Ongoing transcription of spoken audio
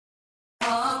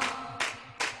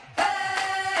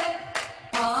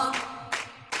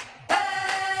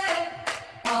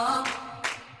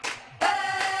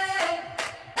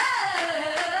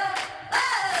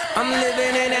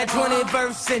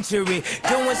21st century,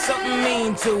 doing something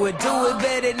mean to it. Do it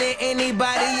better than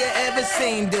anybody you ever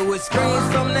seen. Do it. Screams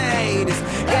from the haters,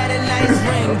 got a nice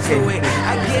ring to it.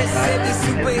 I guess every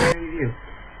superhero.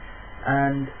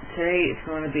 And today it's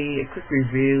going to be a quick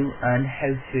review on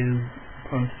how to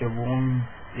punch the one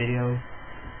video.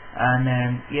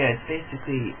 And yeah, it's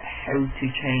basically how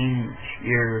to change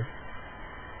your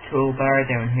toolbar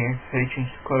down here, how to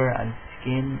change the color and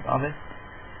skin of it.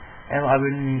 I've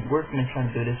been working on trying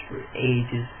to do this for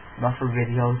ages, not for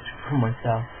videos, for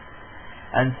myself.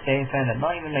 And today I found it,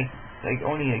 not even like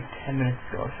only 10 minutes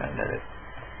ago I found it.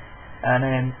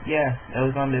 And yeah, I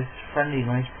was on this friendly,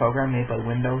 nice program made by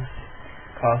Windows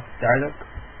called StarDock.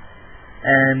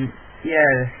 And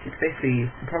yeah, it's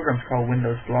basically, the program's called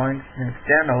Windows Blinds, and to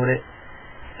download it,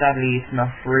 sadly it's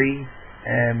not free,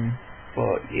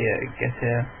 but yeah, get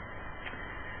a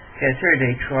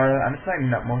 30-day trial, and it's not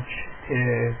even that much to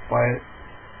buy it.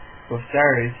 For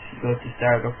starters, you go to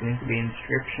StarDock, the link will be in the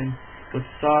description. Go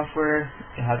to software,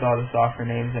 it has all the software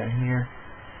names down here.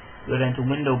 Go down to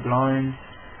Window Blinds,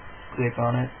 click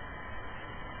on it.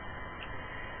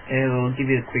 It will give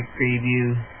you a quick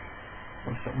preview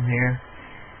of something here.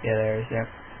 Yeah, there's that.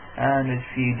 And there's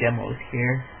a few demos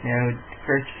here. Now, to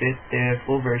purchase it, the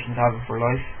full version have it for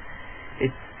life.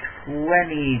 It's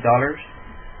 $20,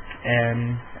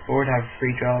 or to have a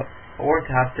free trial, or to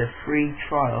have the free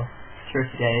trial for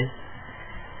 30 days.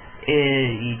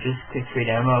 You just click free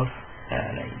download,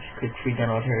 and then you just click free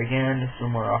download here again. There's some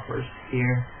more offers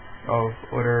here of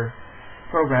other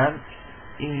programs.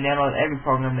 You can download every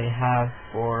program they have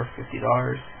for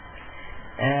 $50.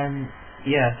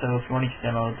 Yeah, so if you want to just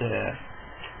download the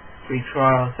free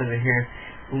trial, it says right here,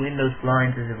 Windows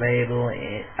Blinds is available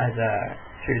as a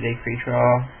 30-day free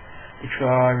trial. The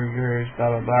trial reviewers, blah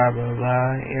blah blah blah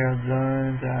blah, arrow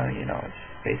zones, you know, it's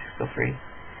basic stuff free.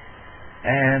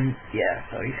 Yeah,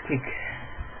 so you just click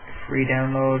free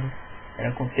download, and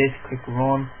then once this, click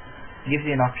run. It gives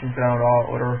you an option to download all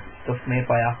other stuff made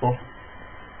by Apple.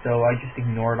 So I just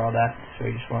ignored all that, so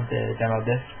I just want to download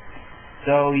this.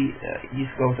 So you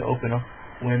just go to open up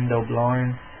Window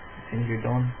Blinds as soon as you're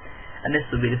done. And this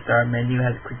will be the start menu. It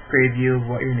has a quick preview of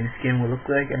what your new skin will look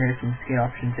like, and there's some skin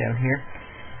options down here.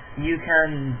 You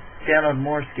can download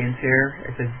more skins here.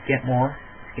 It says get more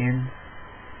skins,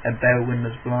 about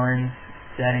Windows Blinds,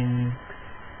 settings,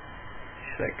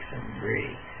 just like some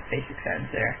really basic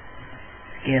settings there.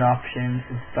 Skin options,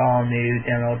 install new,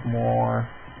 download more,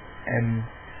 and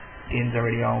skins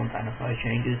already owned, and apply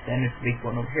changes. Then there's a big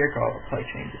one over here called apply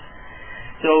changes.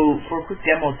 So for a quick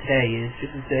demo today is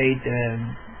just to say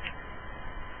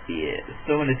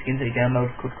some of the skins they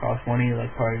download could cost money,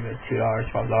 like probably about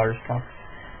 $2, $5 tops.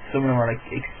 Some of them are like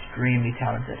extremely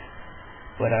talented.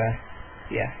 But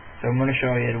yeah, so I'm going to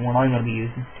show you the one I'm going to be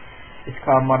using. It's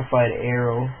called Modified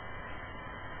Arrow.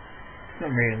 There's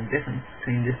not really a difference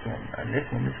between this one and this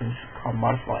one. This one's called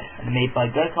Modified, and made by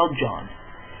a guy called John.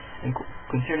 And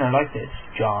considering I like this,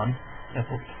 John, that's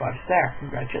up to 5-star.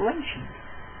 Congratulations.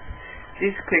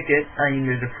 Just click it, and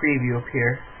there's a preview up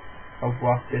here of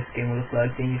what this game will look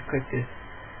like. Then you just click this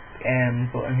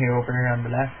button here over here on the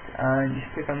left, and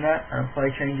just click on that and apply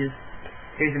changes.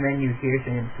 Here's the menu here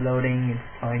saying it's loading, it's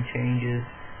applying changes.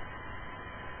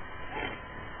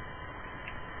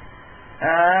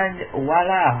 And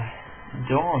voila!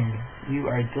 Done. You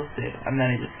are dusted. And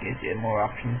then it just gives you more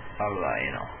options, blah blah,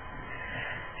 you know.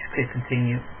 Click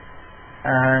continue,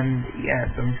 and yeah,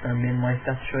 so I'm just going to minimize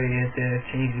that to show you the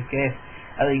changes we get.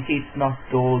 As you see, it's not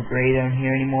dull grey down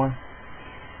here anymore.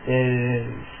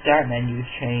 The start menu has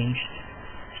changed.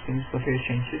 Some stuff here has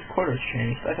changed. This color has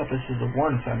changed. I thought this was the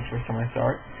one the first time I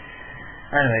saw it.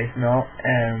 Anyways, no.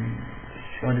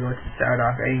 Just going to go to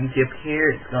StarDock. You can see up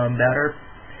here it's gone better.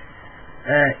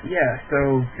 Yeah,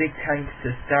 so big thanks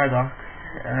to StarDock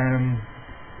and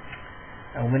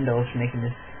Windows for making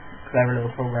this clever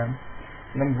little program.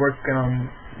 And I'm working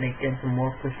on making some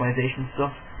more personalization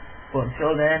stuff. But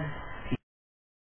until then,